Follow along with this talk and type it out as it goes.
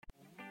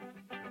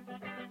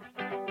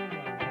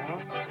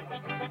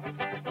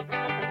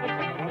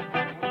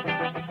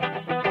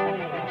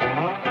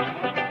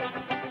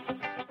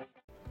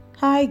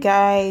Hi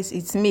guys,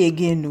 it's me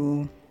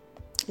again.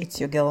 It's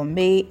your girl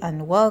May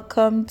and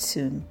welcome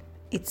to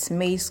It's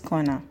May's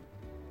Corner.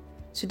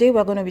 Today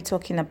we're going to be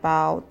talking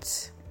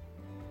about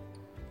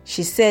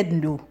she said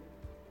no,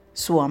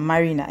 so I'm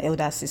marrying her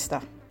elder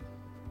sister.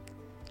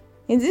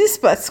 In this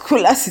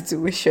particular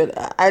situation,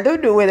 I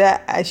don't know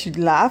whether I should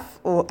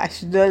laugh or I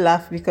should not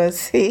laugh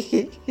because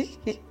this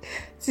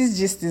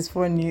gist is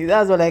funny.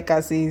 That's all I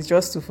can say. It's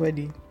just too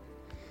funny.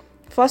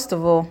 First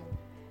of all,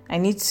 I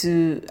need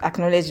to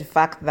acknowledge the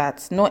fact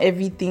that not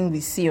everything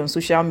we see on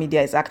social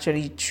media is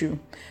actually true.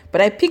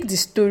 But I pick the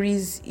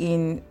stories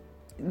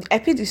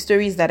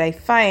that I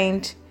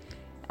find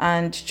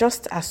and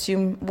just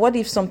assume, what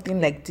if something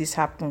like this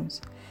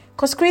happens?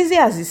 Because crazy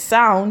as it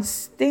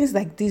sounds, things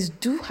like this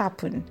do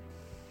happen.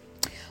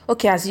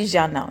 Okay, as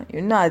usual now,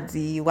 at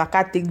the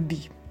Waka Take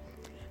B,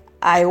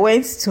 I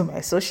went to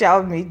my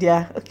social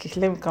media. Okay,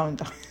 let me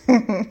count down.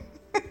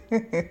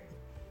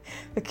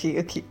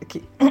 Okay.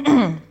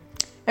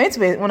 I went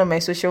to one of my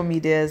social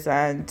medias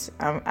and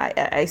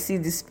I see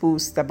this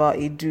post about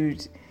a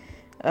dude.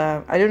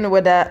 I don't know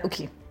whether...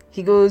 Okay,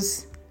 he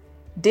goes,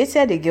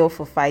 dated a girl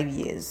for 5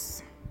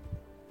 years,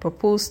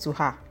 proposed to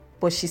her,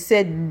 but she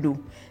said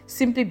no,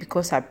 simply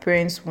because her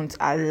parents won't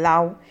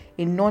allow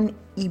a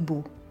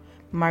non-Igbo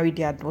marry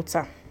their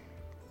daughter.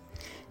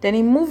 Then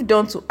he moved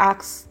on to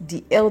ask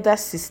the elder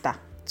sister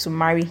to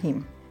marry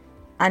him,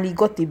 and he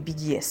got a big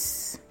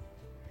yes.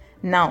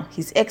 Now,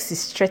 his ex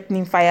is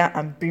threatening fire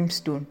and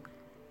brimstone,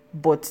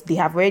 but they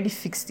have already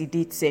fixed the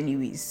dates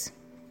anyways.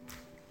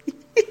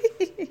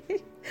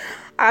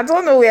 I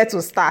don't know where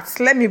to start.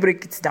 Let me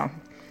break it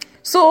down.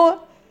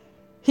 So,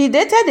 he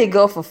dated a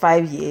girl for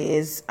 5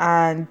 years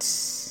and,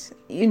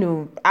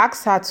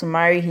 asked her to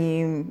marry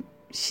him.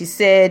 She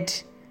said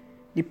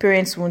the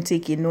parents won't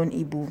take a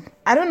non-Igbo.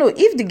 I don't know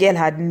if the girl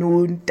had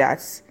known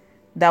that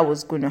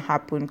was going to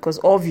happen, because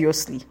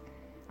obviously,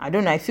 I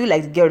don't know, I feel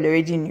like the girl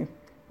already knew.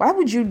 Why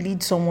would you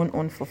lead someone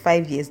on for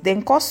 5 years,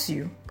 then curse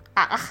you?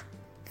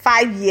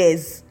 5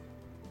 years.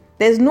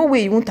 There's no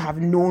way you won't have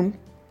known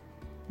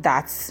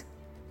that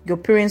your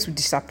parents would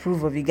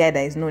disapprove of a guy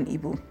that is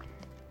non-Igbo.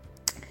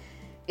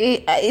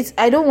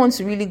 I don't want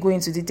to really go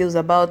into details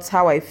about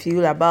how I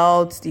feel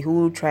about the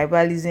whole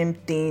tribalism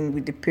thing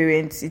with the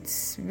parents.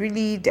 It's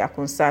really their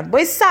concern.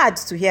 But it's sad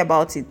to hear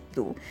about it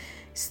though.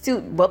 Still,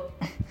 but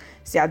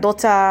it's their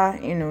daughter,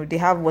 they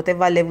have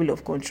whatever level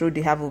of control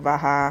they have over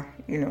her,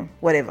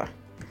 whatever.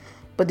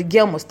 But the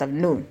girl must have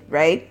known,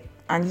 right?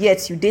 And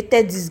yet you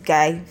dated this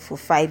guy for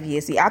 5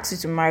 years. He asked you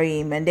to marry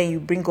him and then you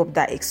bring up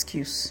that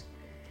excuse.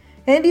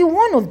 And the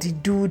one of the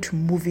dude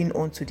moving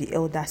on to the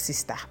elder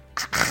sister.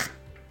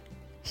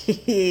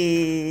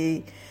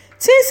 Things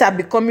are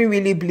becoming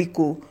really bleak.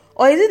 Or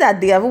is it that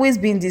they have always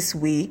been this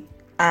way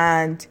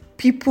and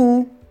most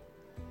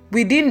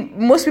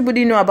people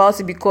didn't know about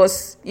it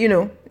because,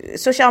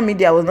 social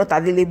media was not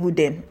available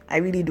then. I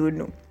really don't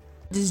know.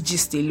 This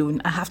gist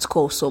alone, I have to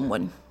call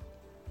someone.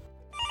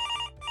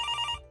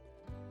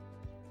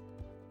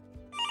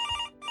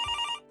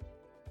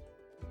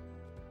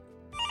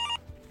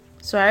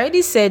 So I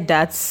already said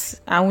that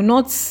I will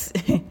not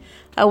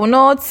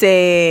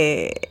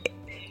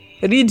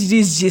read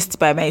this gist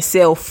by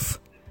myself.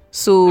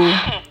 So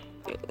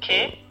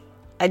okay.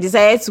 I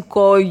decided to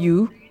call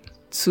you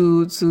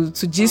to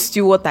gist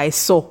you what I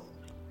saw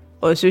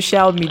on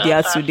social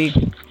media today.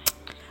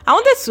 I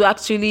wanted to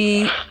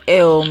actually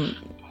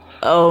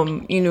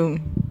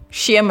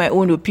share my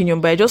own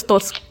opinion, but I just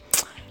thought,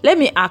 let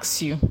me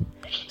ask you.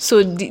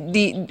 So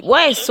the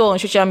what I saw on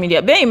social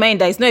media, bear in mind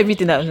that it's not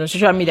everything that is on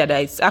social media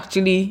that is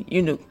actually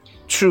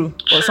true,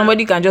 or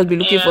somebody can just be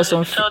looking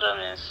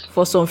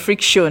for some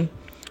friction.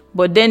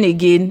 But then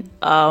again,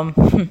 let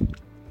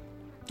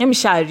me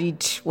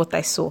read what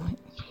I saw.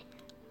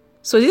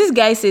 So this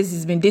guy says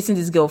he's been dating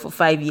this girl for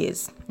 5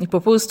 years. He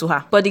proposed to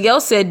her, but the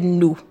girl said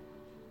no,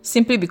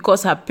 simply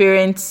because her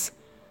parents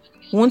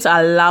won't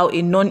allow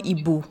a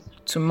non-Igbo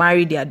to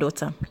marry their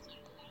daughter.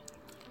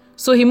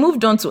 So he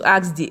moved on to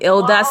ask the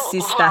elder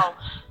sister. Wow.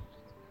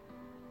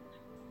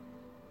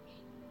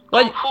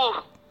 What? Who?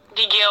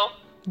 The girl?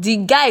 The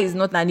guy is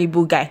not an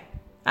Igbo guy.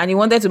 And he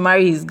wanted to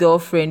marry his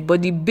girlfriend.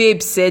 But the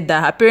babe said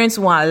that her parents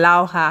won't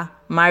allow her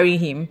marry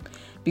him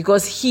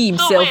because he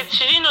himself... So wait,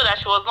 she didn't know that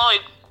she was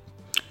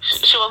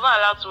not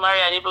allowed to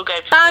marry an Igbo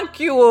guy. Thank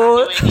you.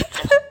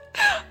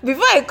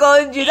 Before I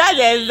called you, that's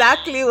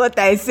exactly what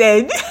I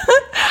said.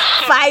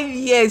 5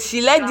 years.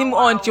 She led him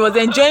on. She was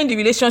enjoying the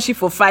relationship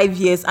for 5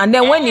 years. And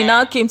then when it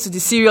now came to the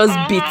serious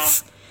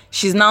bits,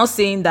 she's now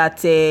saying that...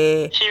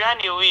 she ran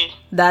away.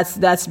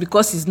 That's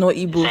because he's not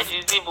Igbo.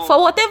 Igbo.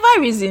 For whatever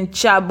reason,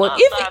 but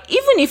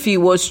even if it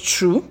was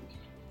true,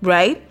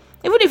 right?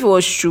 Even if it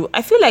was true,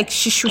 I feel like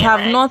she should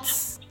have not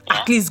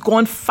at least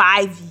gone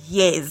 5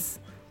 years.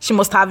 She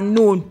must have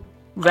known,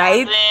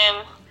 right?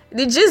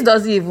 The gist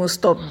doesn't even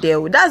stop there.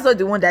 That's not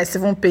the one that's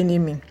even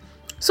paining me.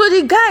 So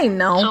the guy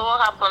now... So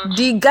what happened?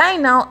 The guy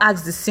now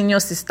asked the senior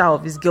sister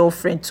of his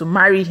girlfriend to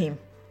marry him.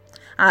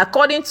 And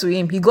according to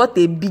him, he got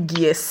a big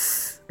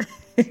yes.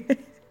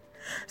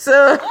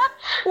 So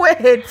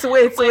wait. Wait,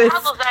 how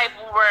does that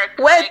even work?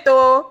 Wait,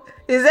 oh,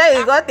 he said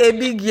he got a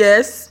big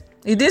yes.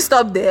 He didn't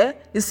stop there.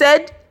 He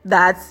said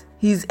that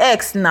his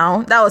ex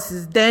now, that was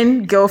his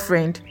then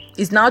girlfriend,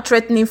 is now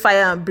threatening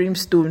fire and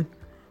brimstone.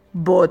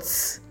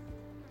 But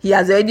they've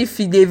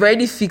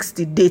already fixed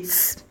the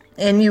dates.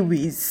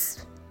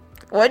 Anyways,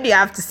 what do you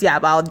have to say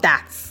about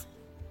that?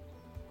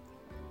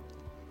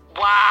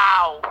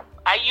 Wow.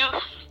 Are you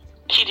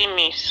kidding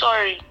me?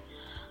 Sorry.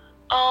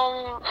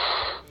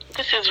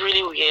 This is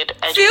really weird.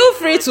 Feel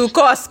free to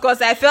curse,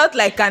 because I felt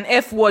like an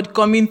F word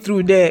coming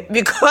through there,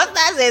 because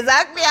that's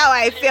exactly how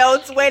I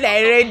felt when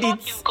I read What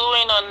it. is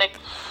going on? Like,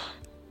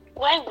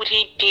 why would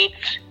he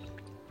date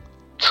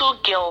two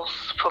girls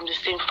from the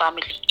same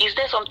family? Is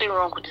there something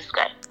wrong with this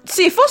guy?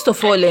 See, first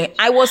of all,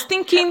 I was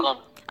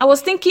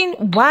thinking,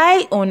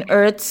 why on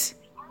earth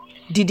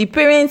did the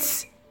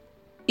parents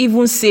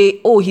even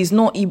say, oh, he's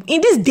not Igbo?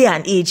 In this day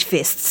and age,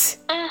 first,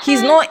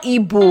 he's not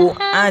Igbo,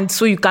 and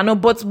so you cannot.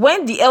 But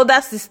when the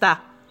elder sister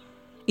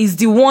is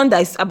the one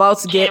that is about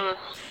to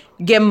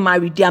get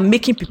married, they are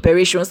making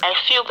preparations. I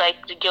feel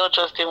like the girl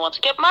just didn't want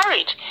to get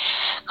married.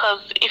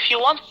 Because if you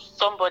want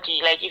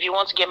somebody, like if you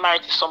want to get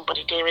married to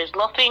somebody, there is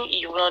nothing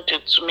you will do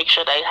to make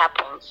sure that it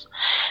happens.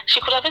 She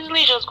could have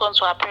easily just gone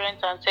to her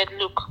parents and said,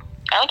 look,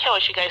 I don't care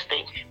what you guys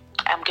think,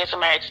 I'm getting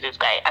married to this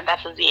guy, and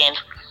that is the end.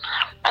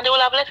 And they will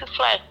have let it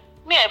fly.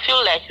 Me, I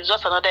feel like it's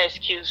just another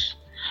excuse.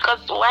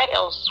 Because why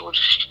else would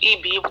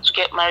he be able to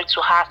get married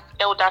to her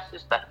elder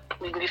sister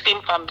in the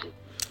same family?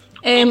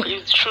 If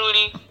it's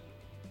truly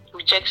a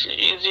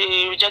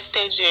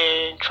rejected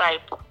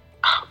tribe.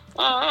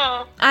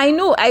 I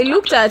know. I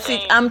looked at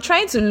it. I'm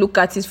trying to look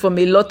at it from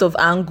a lot of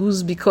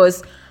angles,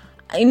 because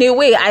in a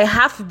way I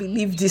have to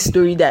believe this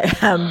story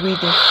that I'm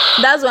reading.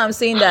 That's why I'm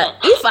saying that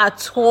if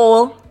at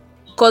all,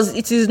 because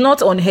it is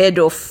not unheard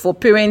of for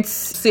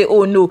parents to say,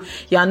 oh no,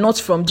 you are not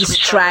from this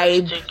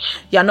tribe,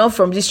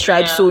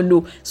 so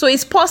no. So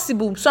it's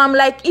possible. So I'm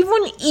like, even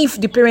if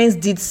the parents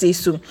did say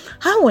so,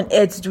 how on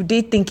earth do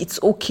they think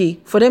it's okay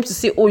for them to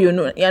say, oh, you're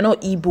not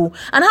Igbo?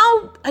 And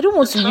how, I don't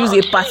want to use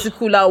a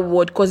particular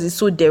word because it's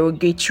so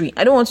derogatory.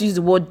 I don't want to use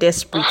the word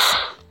desperate.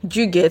 Do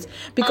you get?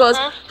 Because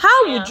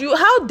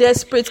how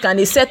desperate can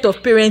a set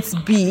of parents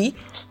be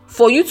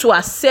for you to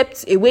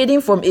accept a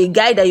wedding from a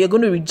guy that you're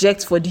going to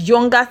reject for the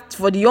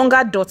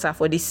younger daughter,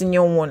 for the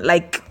senior one?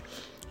 Like,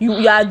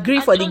 you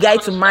agree for the guy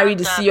to marry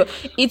the senior.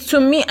 It, to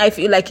me, I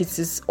feel like it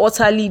is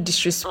utterly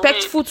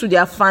disrespectful to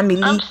their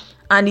family,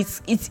 and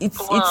it's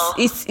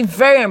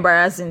very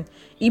embarrassing.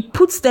 It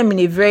puts them in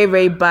a very,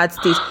 very bad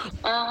state.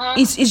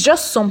 It's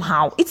just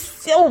somehow.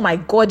 Oh my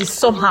God, it's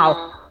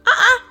somehow.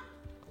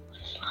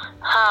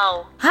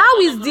 How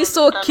is this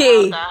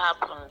okay?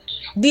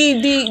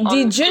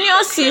 The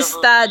junior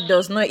sister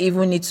does not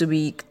even need to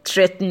be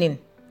threatening,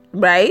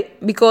 right?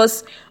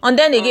 Because, and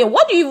then again,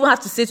 what do you even have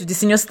to say to the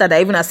senior sister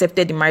that even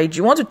accepted the marriage?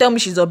 You want to tell me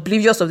she's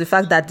oblivious of the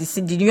fact that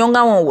the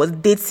younger one was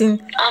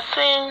dating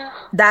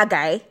that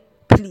guy?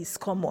 Please,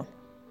 come on.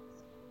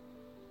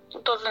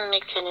 It doesn't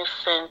make any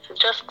sense. It's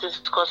just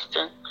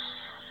disgusting.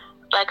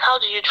 Like, how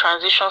do you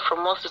transition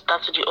from one sister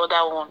to the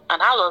other one?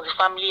 And how does the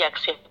family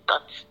accept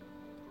that?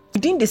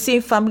 Within the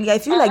same family, I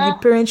feel like the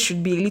parents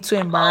should be a little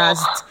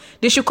embarrassed.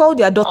 They should call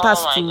their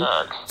daughters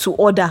to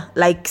order.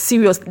 Like,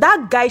 serious.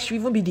 That guy should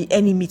even be the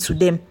enemy to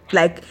them.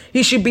 Like,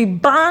 he should be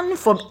banned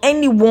from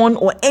anyone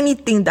or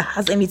anything that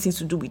has anything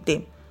to do with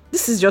them.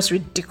 This is just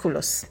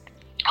ridiculous.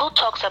 Who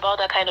talks about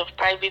that kind of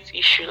private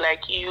issue?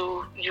 Like,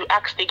 you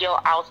asked the girl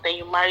out, then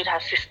you married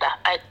her sister.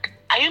 Like,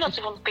 are you not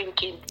even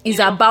thinking? He's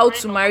about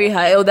to marry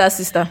her elder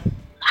sister.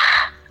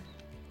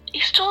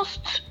 It's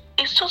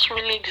just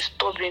really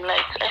disturbing.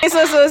 Like, I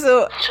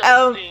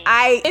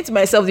said to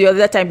myself the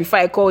other time before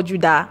I called you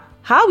that,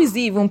 how is it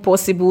even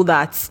possible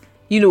that,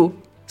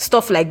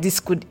 stuff like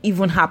this could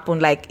even happen?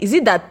 Like, is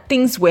it that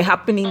things were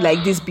happening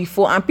like this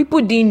before and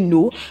people didn't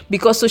know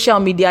because social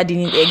media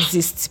didn't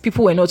exist?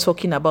 People were not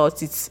talking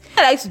about it.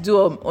 What I like to do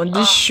on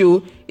this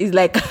show is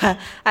like,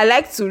 I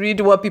like to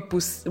read what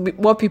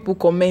people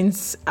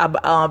comment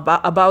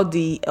about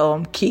the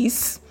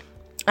case,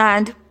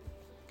 and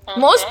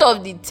most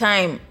of the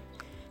time,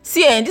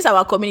 see, in this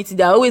our community,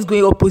 they are always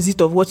going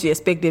opposite of what you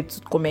expect them to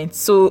comment.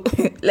 So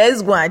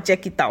let's go and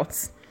check it out.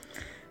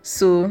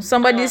 So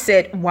somebody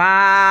said,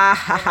 wow.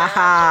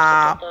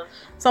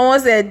 Someone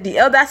said the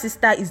elder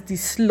sister is the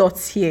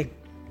slut here.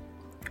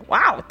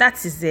 Wow, that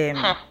is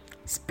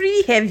it's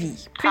pretty heavy.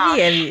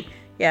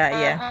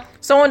 Yeah.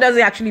 Someone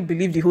doesn't actually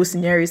believe the whole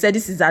scenario. He said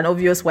this is an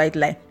obvious white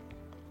lie.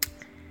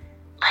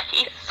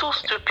 It's so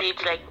stupid.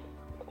 Like,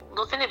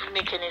 doesn't even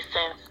make any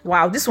sense.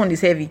 Wow, this one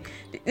is heavy.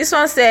 This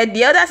one said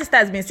the elder sister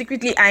has been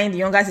secretly eyeing the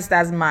younger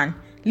sister's man.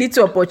 Lead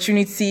to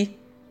opportunity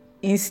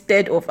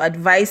instead of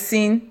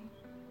advising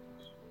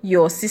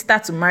your sister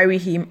to marry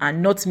him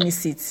and not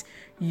miss it.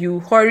 You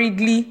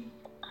hurriedly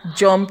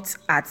jumped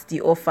at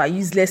the offer.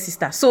 Useless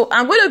sister. So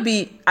I'm going to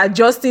be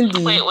adjusting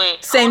the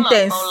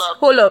sentence.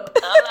 Hold up.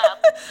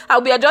 I'll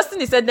be adjusting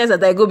the sentence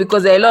as I go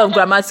because there are a lot of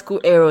grammatical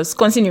errors.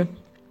 Continue.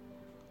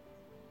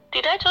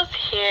 Did I just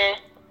hear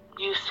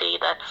you say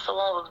that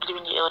someone was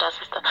blaming the elder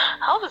sister?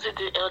 How is it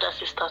the elder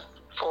sister's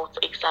fault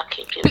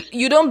exactly?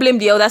 You don't blame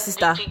the elder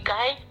sister. The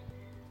guy.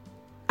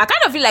 I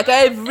kind of feel like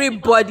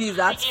everybody's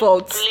at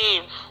fault.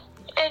 Blame.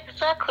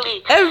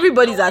 Exactly.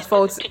 Everybody's at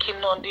fault.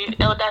 Picking on the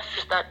elder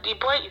sister. The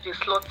boy is a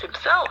slut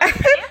himself.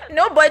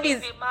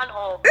 Nobody's. He's a man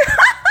home.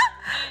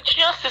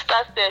 Your sister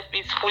self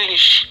is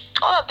foolish.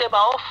 All of them are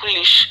all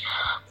foolish.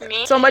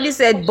 Me? Somebody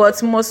said,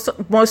 but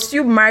must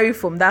you marry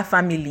from that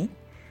family?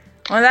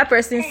 Another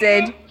person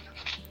said,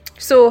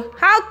 so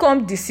how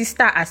come the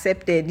sister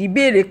accepted?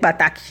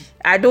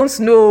 I don't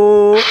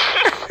know.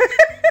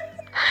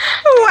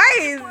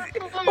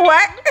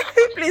 Why?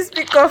 Please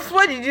speak up.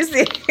 What did you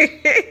say?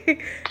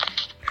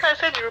 I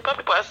said Yoruba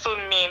people are so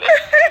mean.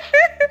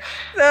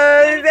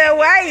 So then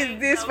why is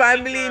this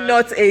family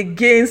not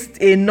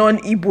against a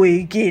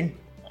non-Igbo again?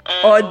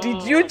 Or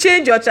did you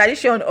change your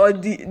tradition, or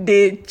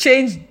they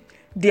changed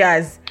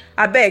theirs?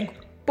 I beg,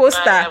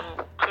 poster.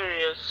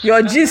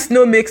 Your gist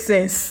no make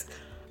sense.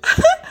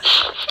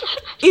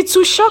 It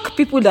will shock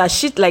people that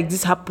shit like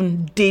this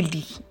happen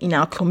daily in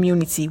our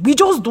community. We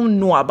just don't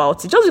know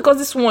about it. Just because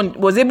this one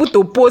was able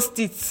to post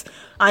it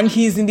and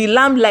he's in the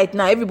limelight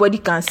now, everybody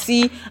can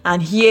see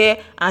and hear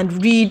and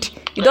read.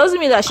 It doesn't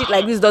mean that shit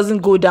like this doesn't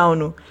go down.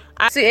 No.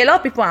 See, a lot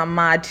of people are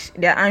mad.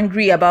 They're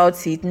angry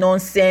about it.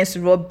 Nonsense,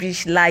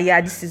 rubbish,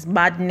 liar. This is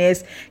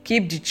madness.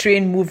 Keep the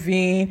train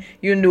moving.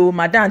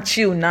 Madam,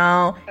 chill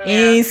now.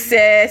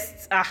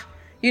 Incest.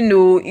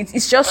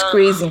 It's just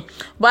crazy.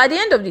 But at the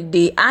end of the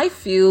day, I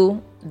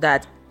feel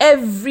that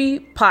every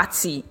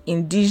party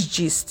in this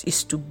gist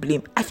is to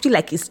blame. I feel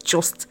like it's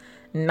just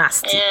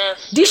nasty.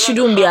 This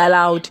shouldn't be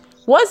allowed.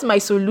 What's my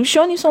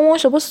solution? If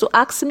someone's supposed to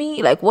ask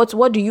me, like,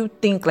 what do you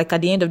think? Like,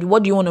 at the end of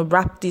what do you want to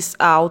wrap this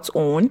out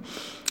on?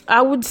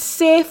 I would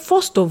say,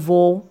 first of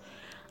all,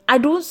 I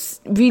don't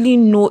really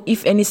know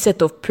if any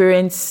set of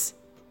parents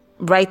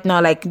right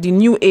now, like the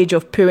new age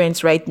of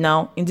parents right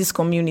now in these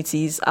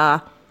communities,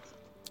 are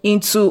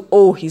into,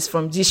 he's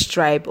from this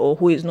tribe or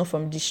who is not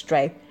from this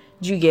tribe.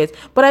 Do you get?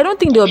 But I don't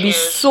think they'll be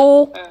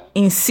so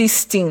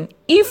insisting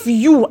if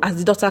you as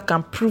the daughter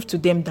can prove to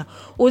them that,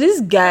 this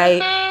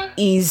guy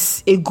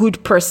is a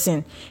good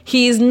person.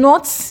 He is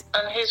not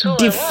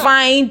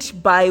defined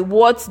by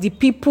what the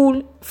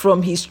people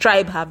from his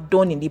tribe have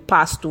done in the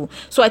past too.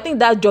 So I think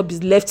that job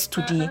is left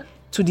to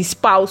the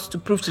spouse to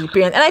prove to the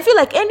parent. And I feel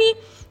like any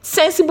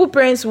sensible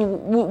parents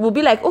will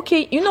be like,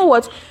 okay, you know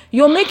what,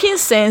 you're making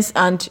sense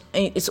and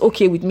it's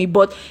okay with me.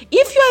 But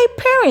if you're a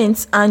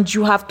parent and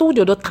you have told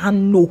your daughter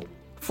no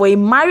for a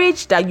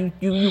marriage that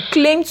you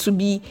claim to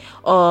be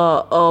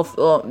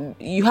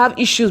you have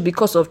issues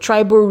because of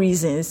tribal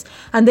reasons,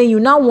 and then you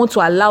now want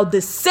to allow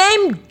the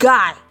same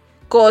guy,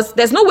 because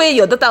there's no way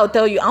your daughter will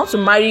tell you, I want to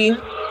marry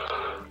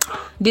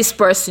this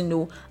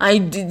person,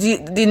 and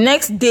the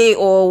next day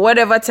or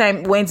whatever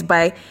time went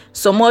by,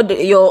 your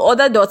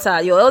elder daughter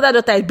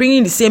is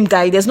bringing the same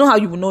guy. There's no how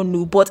you will not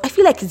know. But I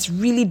feel like it's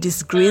really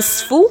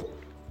disgraceful.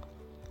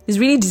 It's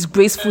really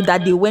disgraceful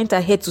that they went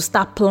ahead to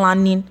start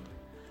planning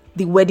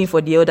the wedding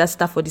for the elder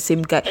sister for the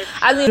same guy.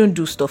 I don't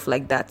do stuff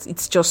like that.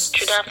 It's just,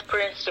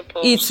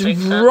 it's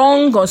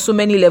wrong on so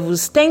many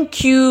levels.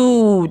 Thank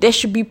you. There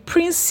should be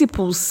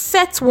principles,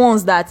 set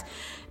ones that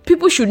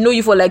people should know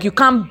you for. Like, you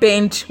can't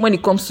bend when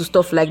it comes to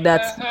stuff like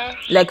that.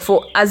 Like,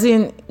 for, as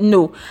in,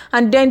 no.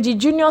 And then the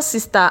junior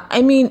sister,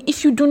 I mean,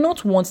 if you do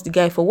not want the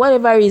guy for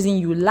whatever reason,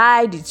 you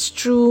lied, it's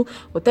true,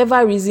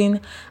 whatever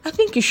reason, I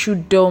think you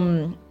should, I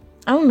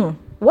don't know.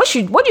 What do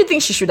you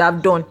think she should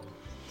have done?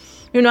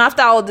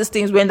 After all these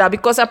things went down,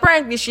 because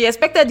apparently she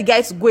expected the guy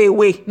to go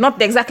away,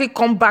 not exactly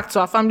come back to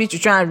her family to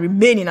try and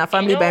remain in her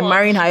family by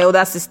marrying her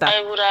elder sister.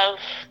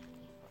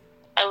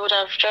 I would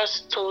have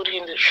just told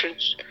him the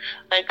truth.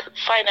 Like,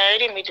 fine, I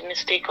already made the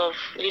mistake of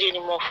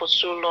leading him off for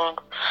so long.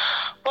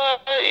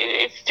 But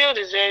it still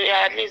deserves,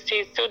 at least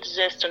he still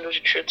deserves to know the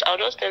truth. I'll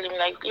just tell him,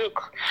 like,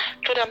 look,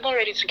 dude, I'm not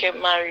ready to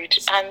get married.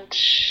 And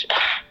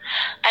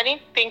I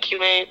didn't think you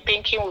were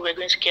thinking we were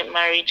going to get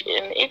married.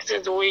 And if this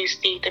is the way you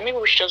see it, then maybe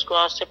we should just go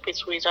our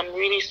separate ways. I'm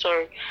really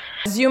sorry.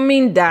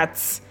 Assuming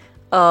that,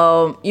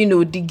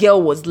 the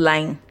girl was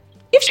lying.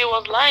 If she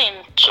was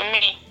lying to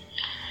me,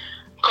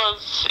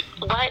 because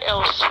why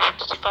else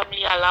would the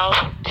family allow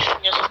the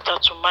senior sister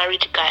to marry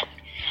the guy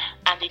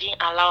and they didn't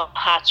allow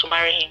her to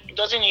marry him? It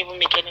doesn't even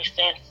make any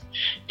sense.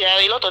 There are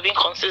a lot of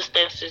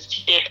inconsistencies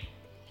here.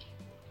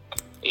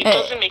 It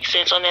doesn't make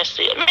sense,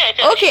 honestly.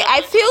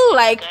 I feel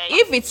like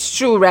if it's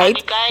true, right?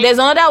 There's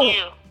another one.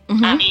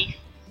 And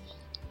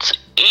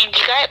the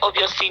guy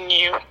obviously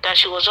knew that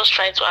she was just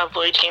trying to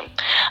avoid him,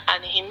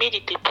 and he made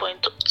it a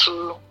point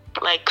to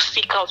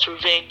seek out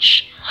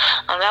revenge,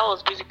 and that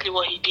was basically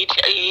what he did.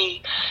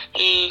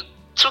 He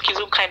took his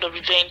own kind of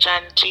revenge,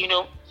 and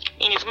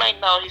in his mind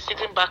now he's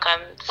sitting back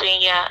and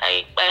saying, yeah,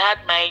 I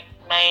had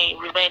my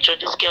revenge on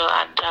this girl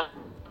and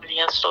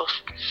stuff.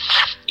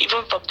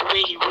 Even from the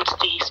way he wrote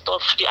the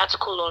stuff, the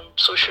article on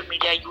social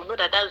media, you know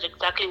that that's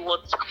exactly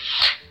what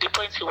the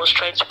point he was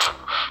trying to prove.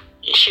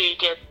 You sure you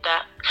get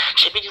that?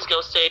 Maybe this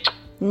girl said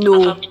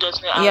no, her family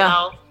doesn't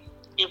allow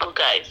evil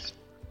guys.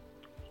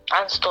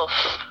 and stuff.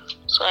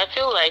 So I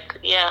feel like,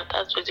 yeah,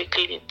 that's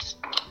basically it.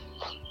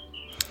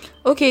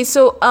 Okay,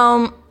 so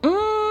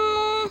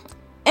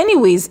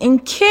anyways, in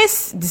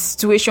case the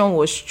situation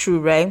was true,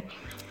 right?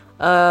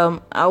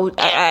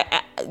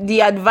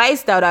 The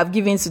advice that I've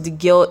given to the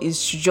girl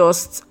is to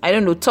just, I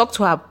don't know, talk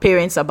to her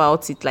parents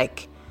about it.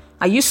 Like,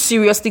 are you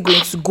seriously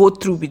going to go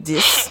through with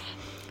this?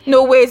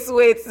 No, wait,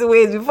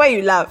 before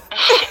you laugh.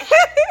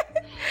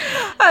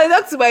 I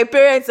talk to my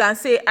parents and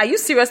say, are you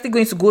seriously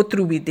going to go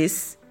through with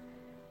this?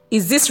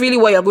 Is this really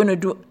what you're going to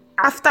do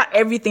after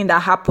everything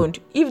that happened?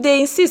 If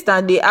they insist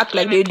and they act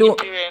like they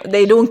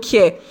don't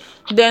care,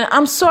 then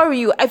I'm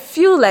sorry. I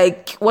feel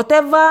like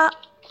whatever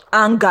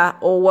anger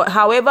or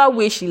however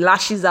way she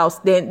lashes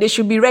out, then they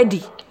should be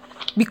ready,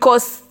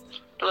 because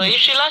if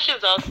she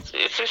lashes out,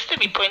 it will still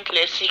be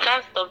pointless. She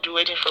can't stop the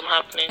wedding from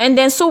happening. And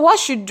then, so what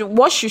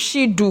should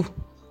she do?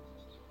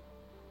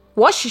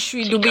 What should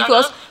she do?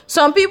 Because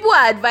some people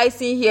are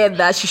advising here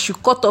that she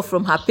should cut off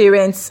from her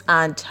parents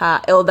and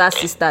her elder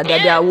sister, that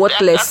they are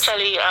worthless.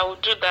 Actually, I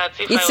would do that.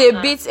 It's a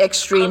bit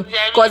extreme,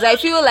 because I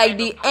feel like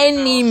the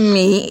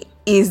enemy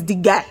is the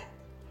guy.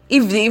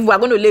 If we're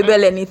going to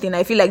label anything,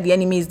 I feel like the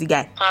enemy is the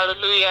guy.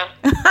 Hallelujah.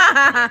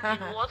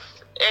 What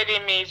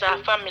enemy is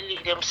our family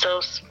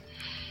themselves.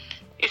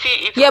 You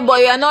see, yeah,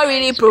 but you're not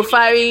really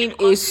providing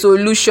a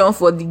solution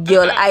for the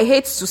girl. I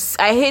hate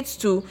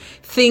to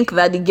think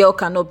that the girl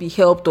cannot be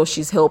helped or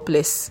she's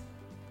helpless.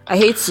 I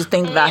hate to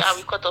think that. I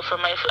will cut off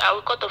from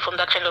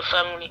that kind of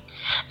family.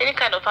 Any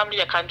kind of family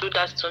that can do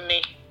that to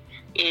me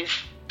is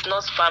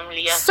not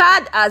family.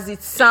 Sad as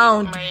it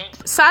sounds,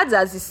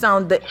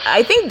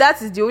 I think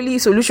that is the only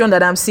solution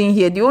that I'm seeing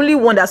here. The only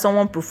one that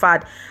someone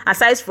preferred,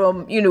 aside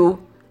from,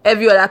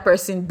 every other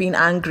person being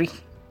angry.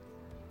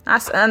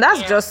 That's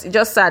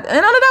just sad. And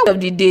another of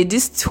the day,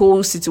 this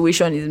whole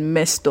situation is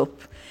messed up.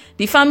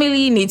 The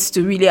family needs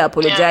to really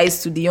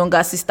apologize to the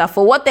younger sister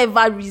for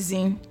whatever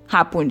reason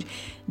happened.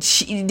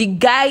 The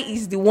guy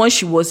is the one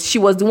she was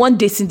the one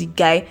dating the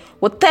guy.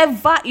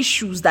 Whatever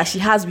issues that she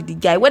has with the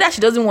guy, whether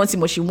she doesn't want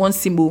him or she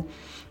wants him,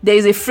 there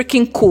is a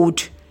freaking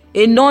code,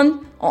 a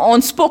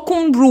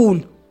unspoken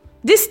rule.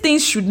 These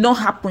things should not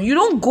happen. You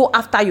don't go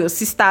after your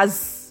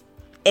sister's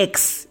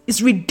ex.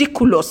 It's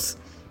ridiculous.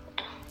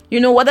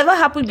 Whatever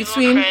happened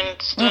between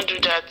friends, don't do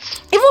that.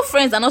 Even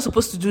friends are not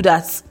supposed to do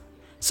that.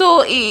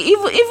 So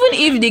even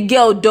if the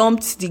girl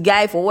dumped the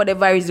guy for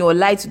whatever reason or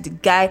lied to the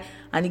guy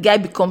and the guy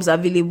becomes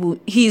available,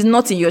 he is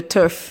not in your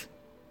turf.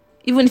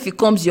 Even if he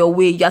comes your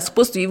way, you're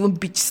supposed to even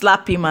bitch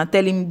slap him and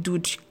tell him,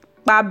 dude,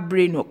 bad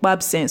brain or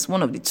bad sense,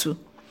 one of the two.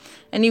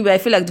 Anyway, I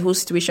feel like the whole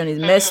situation is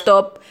messed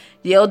up.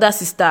 The elder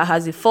sister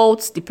has a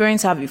fault. The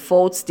parents have a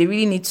fault. They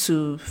really need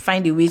to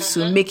find a way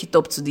to make it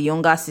up to the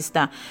younger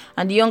sister.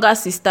 And the younger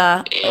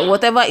sister,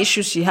 whatever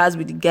issues she has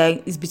with the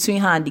guy, is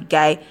between her and the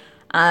guy.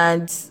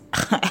 And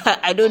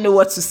I don't know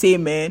what to say,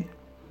 man.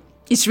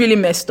 It's really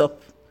messed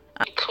up.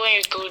 When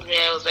you told me,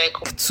 I was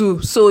like,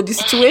 too. So the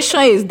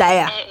situation is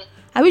dire.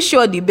 I wish you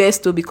all the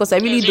best, though, because I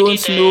really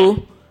don't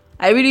know.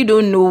 I really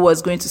don't know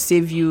what's going to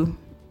save you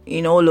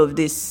in all of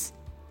this.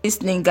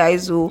 Listening,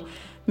 guys.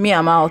 Me,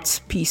 I'm out.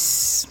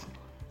 Peace.